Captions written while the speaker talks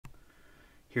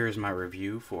Here is my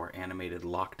review for Animated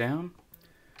Lockdown.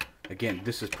 Again,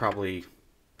 this is probably,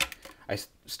 I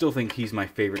still think he's my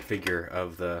favorite figure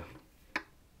of the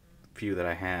few that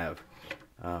I have.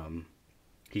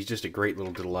 He's just a great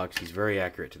little deluxe. He's very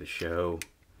accurate to the show.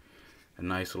 A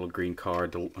nice little green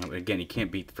card. Again, you can't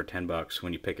beat for $10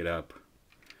 when you pick it up,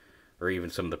 or even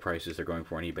some of the prices they're going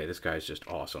for on eBay. This guy's just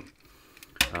awesome.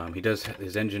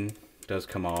 His engine does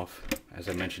come off, as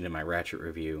I mentioned in my Ratchet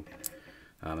review.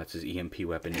 That's his EMP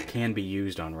weapon. It can be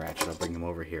used on Ratchet. I'll bring him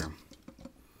over here.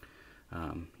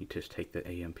 You just take the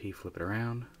EMP, flip it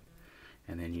around,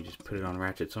 and then you just put it on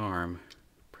Ratchet's arm,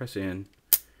 press in,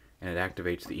 and it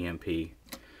activates the EMP.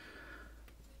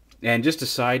 And just a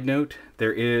side note,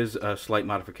 there is a slight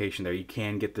modification there. You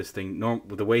can get this thing,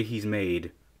 the way he's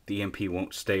made, the EMP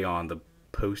won't stay on. The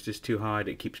post is too high,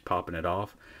 it keeps popping it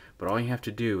off. But all you have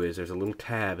to do is, there's a little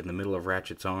tab in the middle of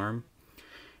Ratchet's arm,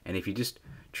 and if you just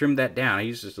trim that down, I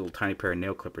use this little tiny pair of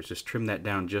nail clippers, just trim that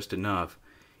down just enough,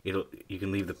 you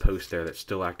can leave the post there that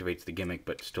still activates the gimmick,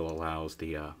 but still allows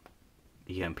the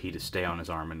EMP to stay on his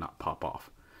arm and not pop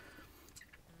off.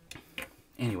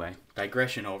 Anyway,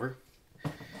 digression over.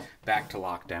 Back to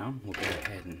Lockdown. We'll go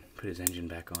ahead and put his engine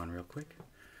back on real quick.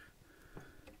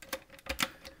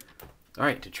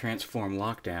 Alright, to transform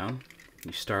Lockdown,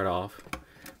 you start off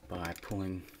by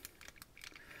pulling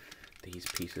these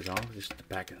pieces off, just the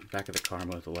back of the car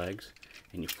with the legs,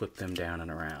 and you flip them down and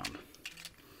around.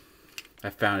 I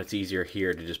found it's easier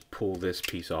here to just pull this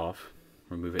piece off,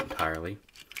 remove it entirely,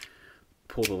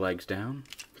 pull the legs down,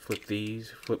 flip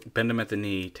these, bend them at the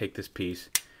knee, take this piece,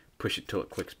 push it till it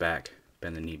clicks back,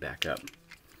 bend the knee back up.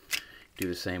 Do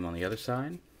the same on the other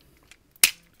side.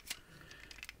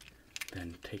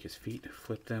 Then take his feet,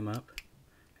 flip them up,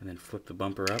 and then flip the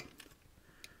bumper up.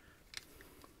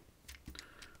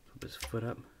 Flip his foot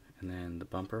up, and then the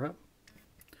bumper up.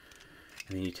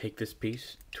 And then you take this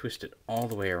piece, twist it all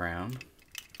the way around,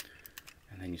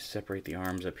 and then you separate the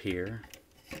arms up here.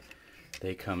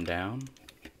 They come down.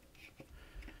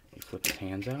 You flip his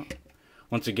hands out.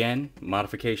 Once again,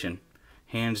 modification.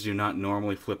 Hands do not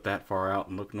normally flip that far out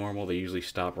and look normal. They usually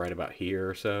stop right about here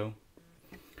or so.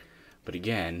 But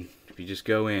again, if you just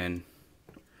go in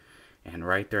and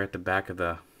right there at the back of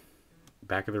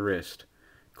the wrist,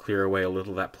 clear away a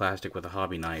little of that plastic with a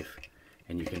hobby knife,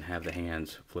 and you can have the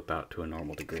hands flip out to a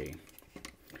normal degree.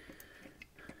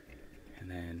 And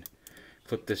then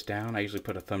flip this down. I usually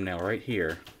put a thumbnail right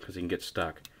here because you can get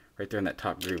stuck right there in that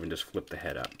top groove and just flip the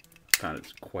head up. I found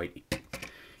it's quite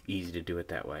easy to do it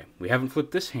that way. We haven't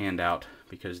flipped this hand out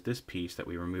because this piece that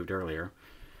we removed earlier,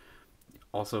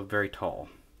 also very tall,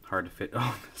 hard to fit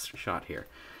on this shot here.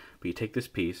 But you take this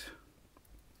piece,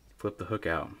 flip the hook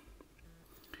out,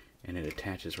 and it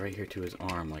attaches right here to his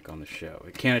arm like on the show.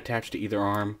 It can't attach to either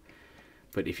arm,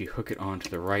 but if you hook it onto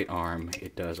the right arm,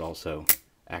 it does also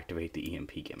activate the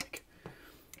EMP gimmick.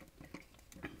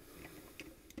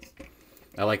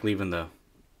 I like leaving the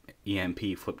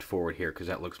EMP flipped forward here because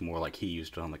that looks more like he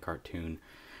used it on the cartoon.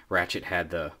 Ratchet had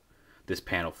this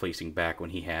panel facing back when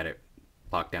he had it.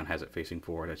 Lockdown has it facing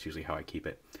forward. That's usually how I keep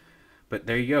it. But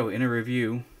there you go, in a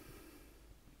review,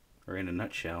 or in a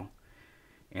nutshell,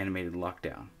 Animated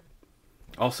Lockdown.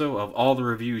 Also, of all the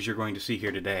reviews you're going to see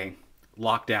here today,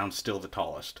 Lockdown's still the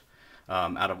tallest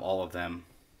out of all of them.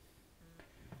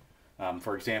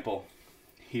 For example,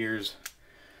 here's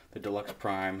the Deluxe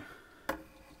Prime.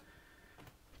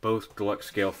 Both deluxe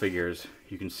scale figures,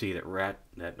 you can see that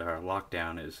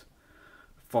Lockdown is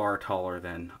far taller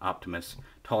than Optimus,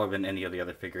 taller than any of the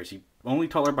other figures. He's only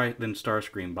taller than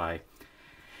Starscream by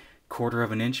 1/4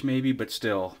 of an inch maybe, but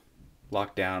still,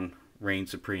 Lockdown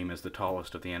reigns supreme as the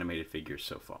tallest of the animated figures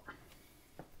so far.